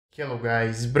Hello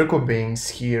guys, Brko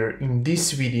here. In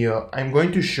this video, I'm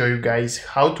going to show you guys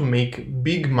how to make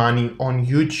big money on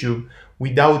YouTube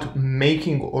without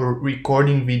making or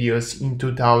recording videos in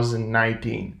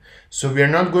 2019. So we are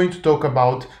not going to talk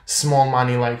about small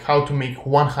money like how to make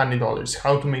 $100,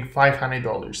 how to make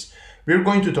 $500. We're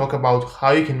going to talk about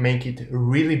how you can make it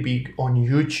really big on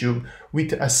YouTube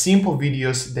with a simple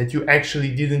videos that you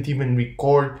actually didn't even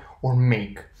record or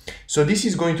make. So this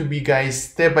is going to be, guys,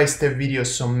 step-by-step video,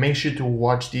 so make sure to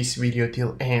watch this video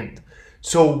till end.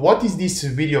 So what is this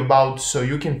video about, so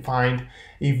you can find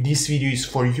if this video is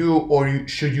for you or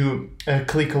should you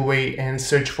click away and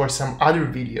search for some other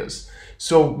videos.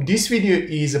 So this video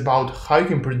is about how you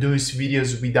can produce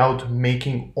videos without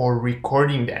making or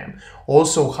recording them.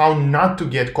 Also how not to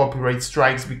get copyright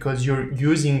strikes because you're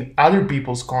using other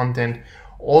people's content.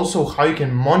 Also how you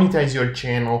can monetize your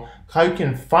channel, how you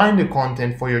can find the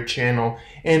content for your channel,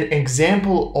 and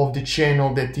example of the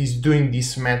channel that is doing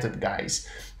this method, guys.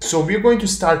 So we're going to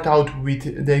start out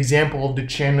with the example of the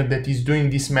channel that is doing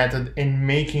this method and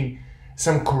making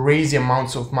some crazy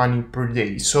amounts of money per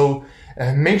day. So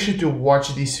make sure to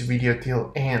watch this video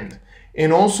till end.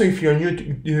 And also, if you're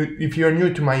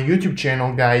new to my YouTube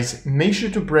channel, guys, make sure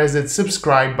to press that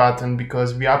subscribe button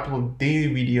because we upload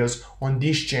daily videos on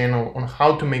this channel on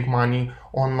how to make money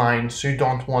online, so you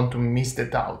don't want to miss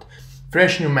that out.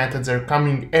 Fresh new methods are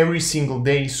coming every single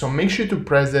day, so make sure to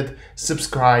press that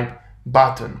subscribe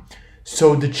button.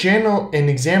 So the channel, an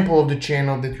example of the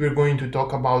channel that we're going to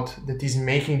talk about that is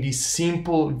making these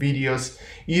simple videos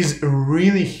is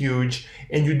really huge,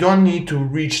 and you don't need to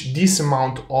reach this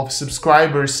amount of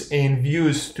subscribers and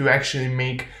views to actually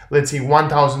make, let's say,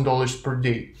 $1,000 per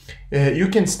day. You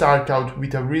can start out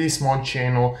with a really small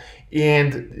channel,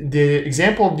 and the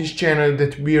example of this channel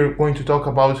that we are going to talk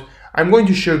about, I'm going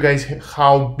to show you guys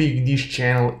how big this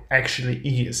channel actually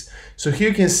is. So here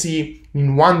you can see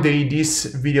in one day this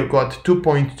video got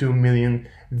 2.2 million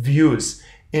views,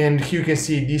 and here you can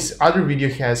see this other video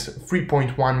has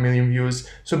 3.1 million views.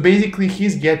 So basically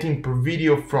he's getting per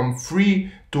video from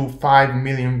 3 to 5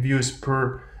 million views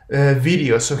per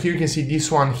video. So here you can see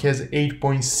this one has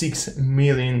 8.6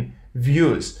 million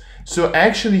views. So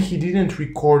actually he didn't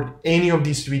record any of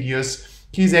these videos.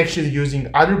 He's actually using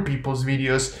other people's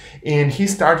videos, and he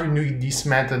started doing this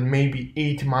method maybe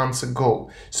 8 months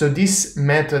ago. So this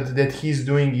method that he's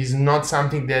doing is not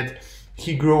something that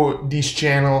he grew this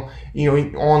channel,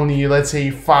 in only, let's say,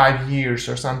 5 years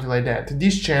or something like that.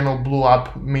 This channel blew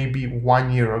up maybe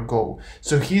 1 year ago.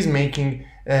 So he's making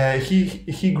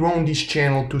he grown this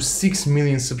channel to 6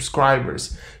 million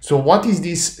subscribers. So what is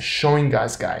this showing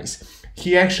us, guys?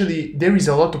 There is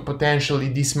a lot of potential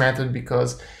in this method,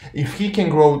 because if he can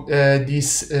grow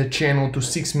this channel to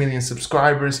 6 million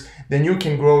subscribers, then you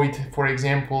can grow it, for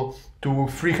example, to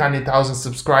 300,000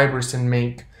 subscribers and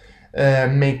make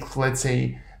let's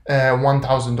say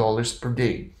 $1,000 per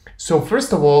day. So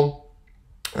first of all,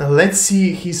 let's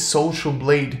see his social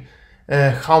blade,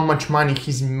 how much money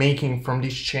he's making from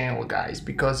this channel, guys,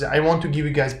 because I want to give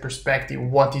you guys perspective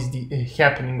what is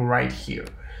happening right here.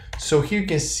 So here you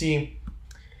can see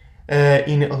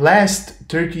in last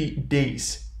 30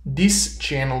 days, this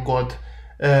channel got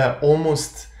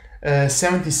almost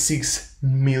 76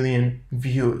 million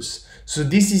views. So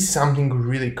this is something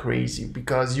really crazy,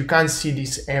 because you can't see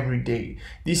this every day.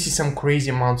 This is some crazy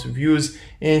amounts of views,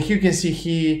 and here you can see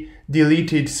he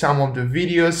deleted some of the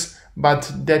videos, but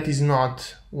that is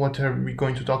not what we're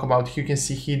going to talk about. Here you can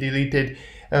see he deleted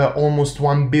almost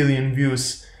 1 billion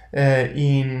views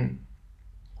in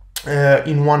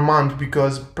 1 month,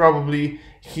 because probably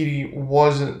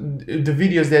the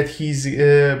videos that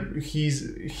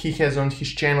he has on his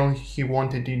channel, he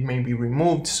wanted it maybe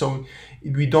removed, so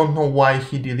we don't know why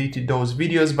he deleted those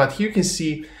videos. But here you can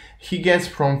see he gets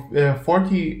from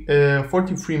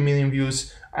 43 million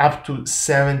views up to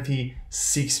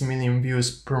 76 million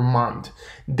views per month.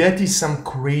 That is some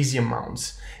crazy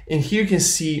amounts. And here you can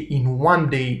see in one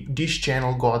day this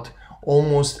channel got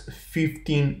almost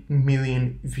 15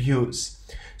 million views.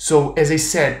 So as I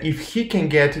said, if he can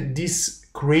get these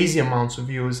crazy amounts of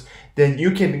views, then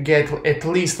you can get at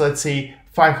least, let's say,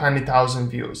 500,000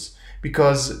 views.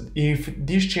 Because if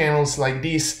these channels like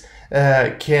this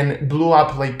can blow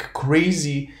up like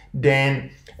crazy,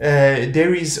 then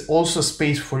there is also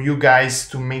space for you guys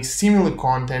to make similar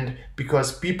content,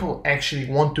 because people actually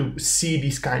want to see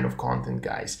this kind of content,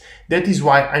 guys. That is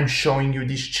why I'm showing you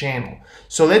this channel.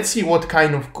 So let's see what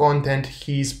kind of content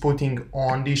he's putting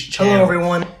on this channel. Hello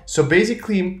everyone. So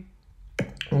basically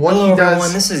what Hello he does,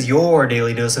 everyone, this is your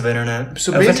daily dose of internet.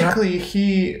 so basically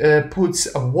he puts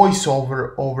a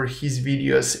voiceover over his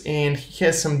videos, and he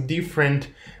has some different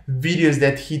videos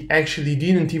that he actually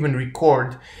didn't even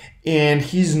record, and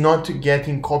he's not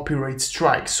getting copyright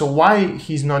strike. So why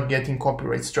he's not getting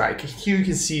copyright strike? Here you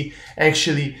can see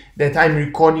actually that I'm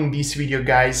recording this video,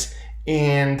 guys,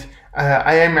 and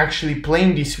I am actually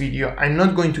playing this video. I'm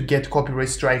not going to get copyright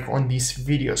strike on this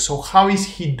video. So how is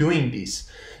he doing this?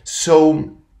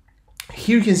 So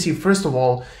here you can see, first of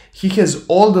all, he has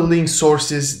all the link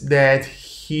sources that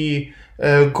he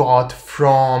got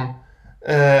from,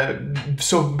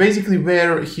 so basically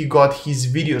where he got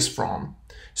his videos from.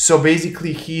 So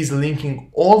basically he's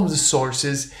linking all of the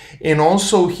sources, and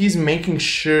also he's making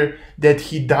sure that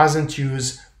he doesn't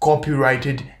use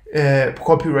copyrighted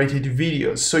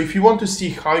videos. So if you want to see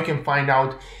how you can find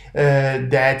out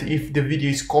that if the video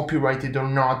is copyrighted or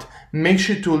not, make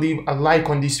sure to leave a like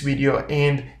on this video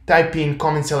and type in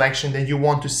comment selection that you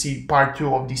want to see part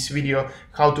 2 of this video,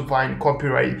 how to find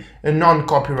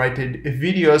non-copyrighted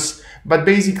videos. But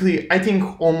basically I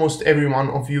think almost every one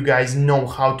of you guys know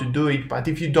how to do it, but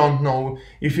if you don't know,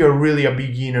 if you're really a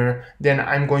beginner, then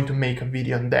I'm going to make a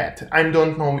video on that. I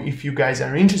don't know if you guys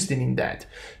are interested in that.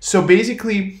 So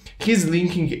basically he's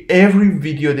linking every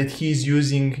video that he's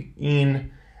using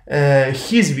in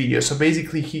his video. So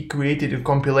basically he created a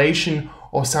compilation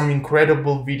of some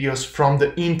incredible videos from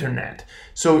the internet.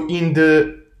 So in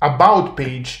the about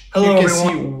page, you can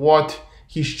see what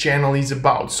his channel is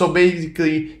about. So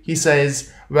basically he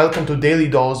says, welcome to Daily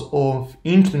Dose of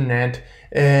Internet,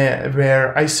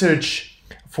 where I search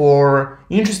for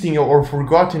interesting or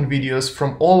forgotten videos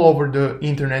from all over the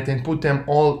internet and put them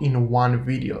all in one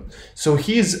video. So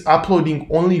he is uploading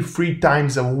only 3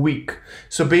 times a week.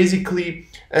 So basically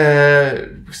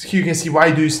you can see,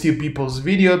 why do you steal people's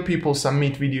video? People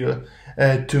submit video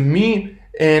to me,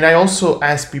 and I also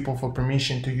ask people for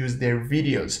permission to use their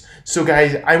videos. So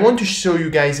guys, I want to show you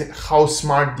guys how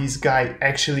smart this guy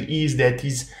actually is that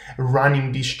is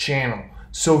running this channel.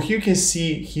 So here you can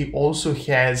see he also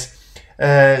has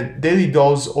Daily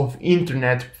Dose of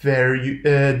Internet, where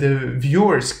the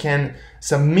viewers can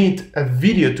submit a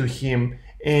video to him,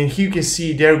 and here you can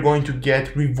see they're going to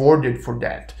get rewarded for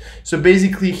that. So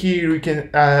basically here you can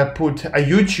put a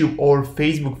YouTube or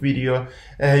Facebook video,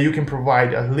 you can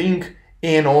provide a link,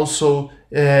 and also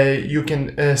you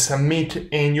can submit,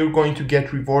 and you're going to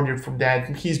get rewarded for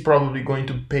that. He's probably going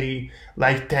to pay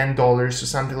like $10 or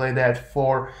something like that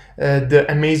for the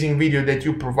amazing video that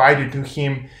you provided to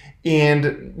him.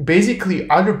 And basically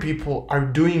other people are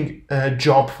doing a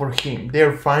job for him.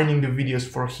 They're finding the videos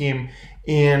for him,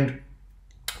 and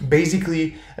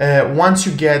basically once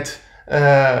you get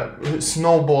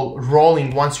snowball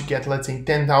rolling, once you get, let's say,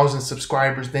 10,000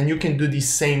 subscribers, then you can do the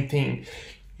same thing.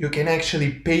 You can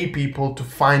actually pay people to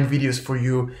find videos for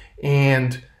you,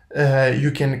 and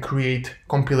you can create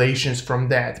compilations from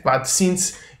that. But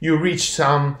since you reach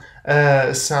some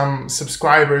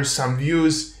subscribers, some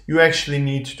views, you actually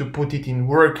need to put it in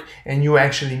work, and you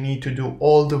actually need to do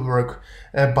all the work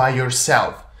by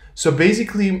yourself. So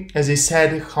basically, as I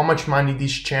said, how much money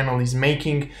this channel is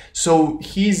making. So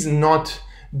he's not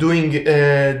doing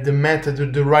the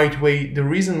method the right way. The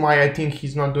reason why I think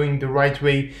he's not doing the right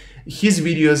way, his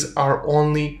videos are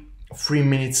only 3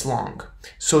 minutes long.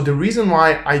 So the reason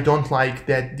why I don't like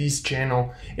that this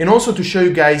channel, and also to show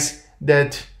you guys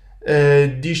that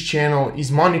this channel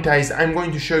is monetized, I'm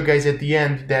going to show you guys at the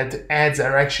end that ads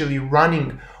are actually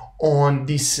running on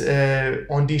this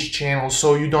channel,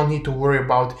 so you don't need to worry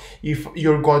about if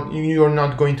you're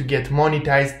not going to get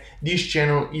monetized. This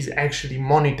channel is actually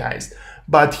monetized.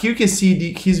 But here you can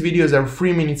see his videos are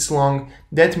 3 minutes long.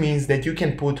 That means that you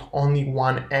can put only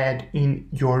one ad in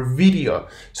your video.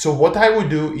 So what I would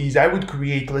do is I would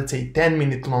create, let's say,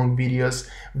 10-minute long videos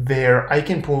where I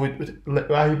can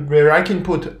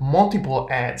put multiple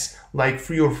ads, like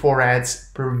 3 or 4 ads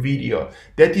per video.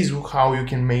 That is how you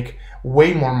can make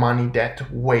way more money that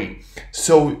way.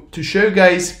 So to show you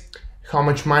guys how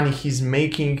much money he's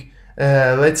making,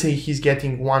 let's say he's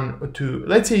getting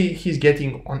let's say he's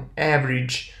getting on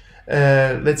average,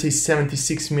 let's say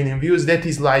 76 million views. That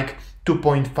is like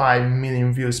 2.5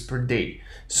 million views per day.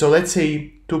 So let's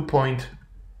say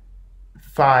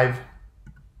 2.5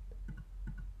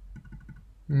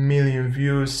 million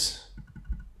views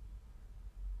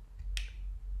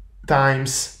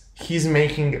times, he's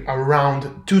making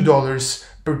around $2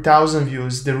 per 1,000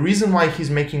 views. The reason why he's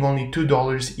making only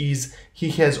 $2 is he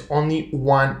has only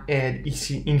one ad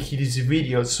in his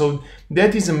videos. So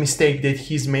that is a mistake that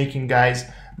he's making, guys.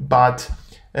 But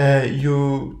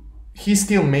he's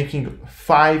still making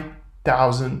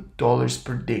 $5,000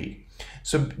 per day.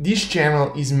 So this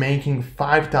channel is making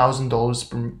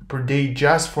 $5,000 per day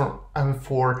just for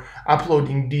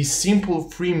uploading these simple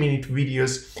 3-minute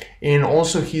videos. And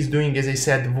also he's doing, as I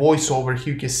said, voiceover.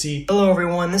 Here you can see. Hello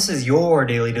everyone, this is your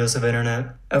daily dose of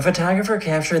internet. A photographer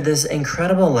captured this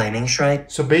incredible lightning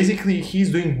strike. So basically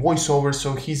he's doing voiceover,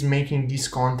 so he's making this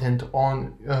content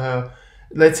on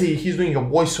let's say he's doing a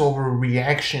voiceover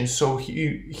reaction. So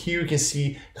here you can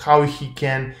see how he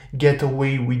can get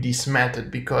away with this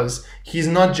method, because he's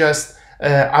not just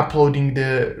uploading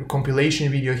the compilation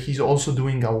video, he's also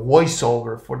doing a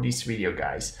voiceover for this video,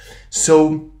 guys.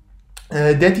 So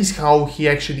that is how he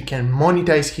actually can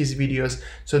monetize his videos.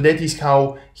 So that is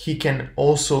how he can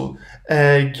also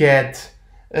get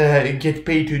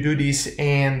paid to do this,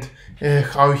 and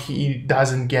how he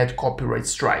doesn't get copyright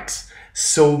strikes.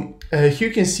 So here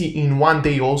you can see in one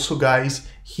day also, guys,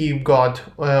 he got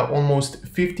almost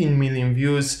 15 million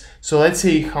views. So let's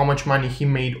say how much money he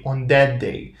made on that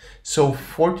day. So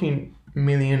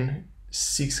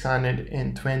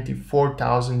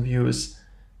 14,624,000 views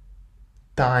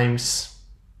times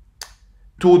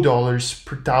 $2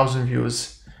 per 1,000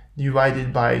 views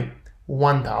divided by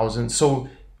 1,000. So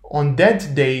on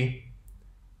that day,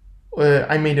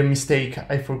 I made a mistake,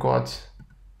 I forgot.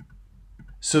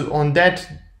 So on that,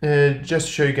 just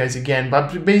to show you guys again,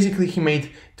 but basically he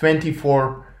made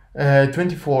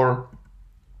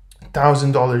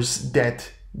 $24,000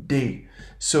 that day.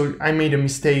 So I made a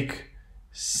mistake,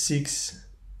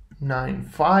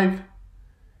 695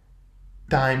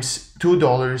 times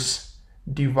 $2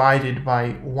 divided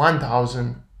by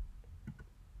 1,000.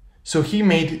 So he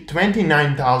made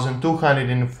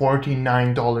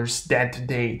 $29,249 that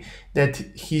day that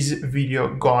his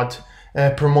video got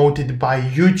promoted by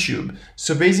YouTube.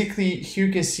 So basically here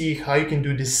you can see how you can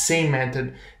do the same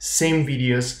method, same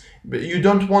videos, but you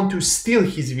don't want to steal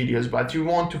his videos, but you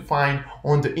want to find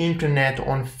on the internet,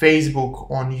 on Facebook,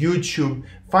 on YouTube,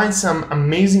 find some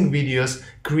amazing videos,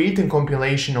 create a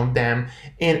compilation of them,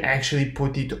 and actually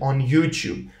put it on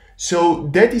YouTube. So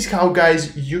that is how,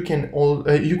 guys, you can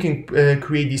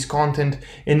create this content.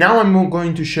 And now I'm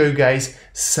going to show you guys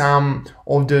some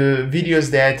of the videos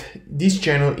that this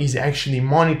channel is actually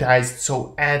monetized.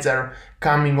 So ads are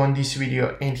coming on this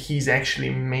video, and he's actually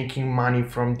making money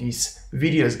from these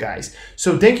videos, guys.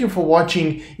 So thank you for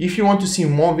watching. If you want to see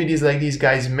more videos like these,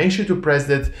 guys, make sure to press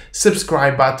that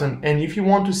subscribe button. And if you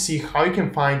want to see how you can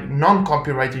find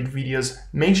non-copyrighted videos,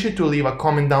 make sure to leave a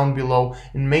comment down below,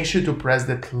 and make sure to press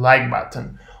that like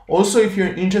button. Also, if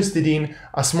you're interested in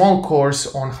a small course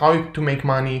on how to make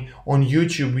money on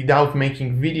YouTube without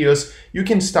making videos, you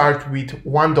can start with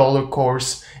 $1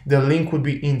 course. The link would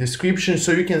be in description,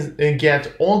 so you can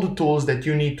get all the tools that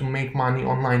you need to make money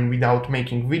online without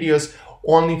making videos,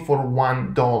 only for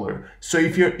 $1. So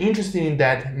if you're interested in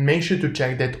that, make sure to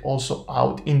check that also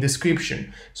out in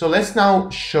description. So let's now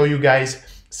show you guys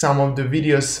some of the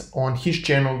videos on his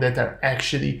channel that are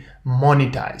actually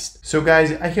monetized. So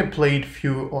guys, I have played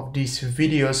few of these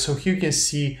videos. So here you can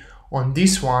see on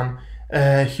this one,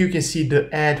 here you can see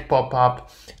the ad pop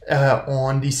up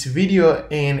on this video.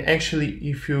 And actually,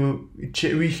 if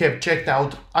we have checked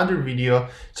out other video,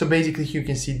 so basically you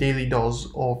can see daily dose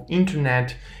of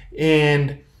internet,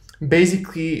 and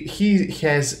basically he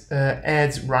has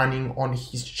ads running on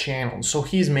his channel, so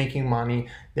he's making money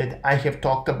that I have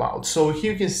talked about. So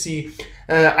here you can see,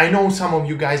 I know some of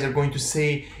you guys are going to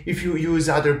say if you use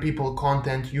other people's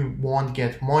content you won't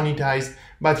get monetized,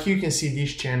 but here you can see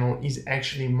this channel is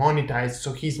actually monetized.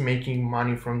 So he's making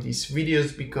money from these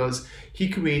videos because he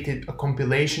created a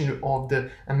compilation of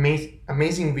the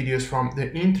amazing videos from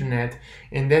the internet,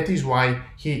 and that is why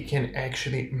he can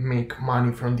actually make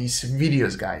money from these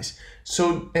videos, guys.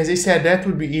 So as I said, that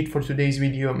would be it for today's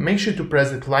video. Make sure to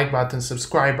press that like button,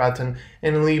 subscribe button,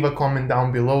 and leave a comment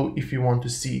down below if you want to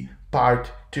see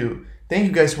part 2. Thank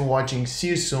you guys for watching. See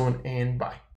you soon, and bye.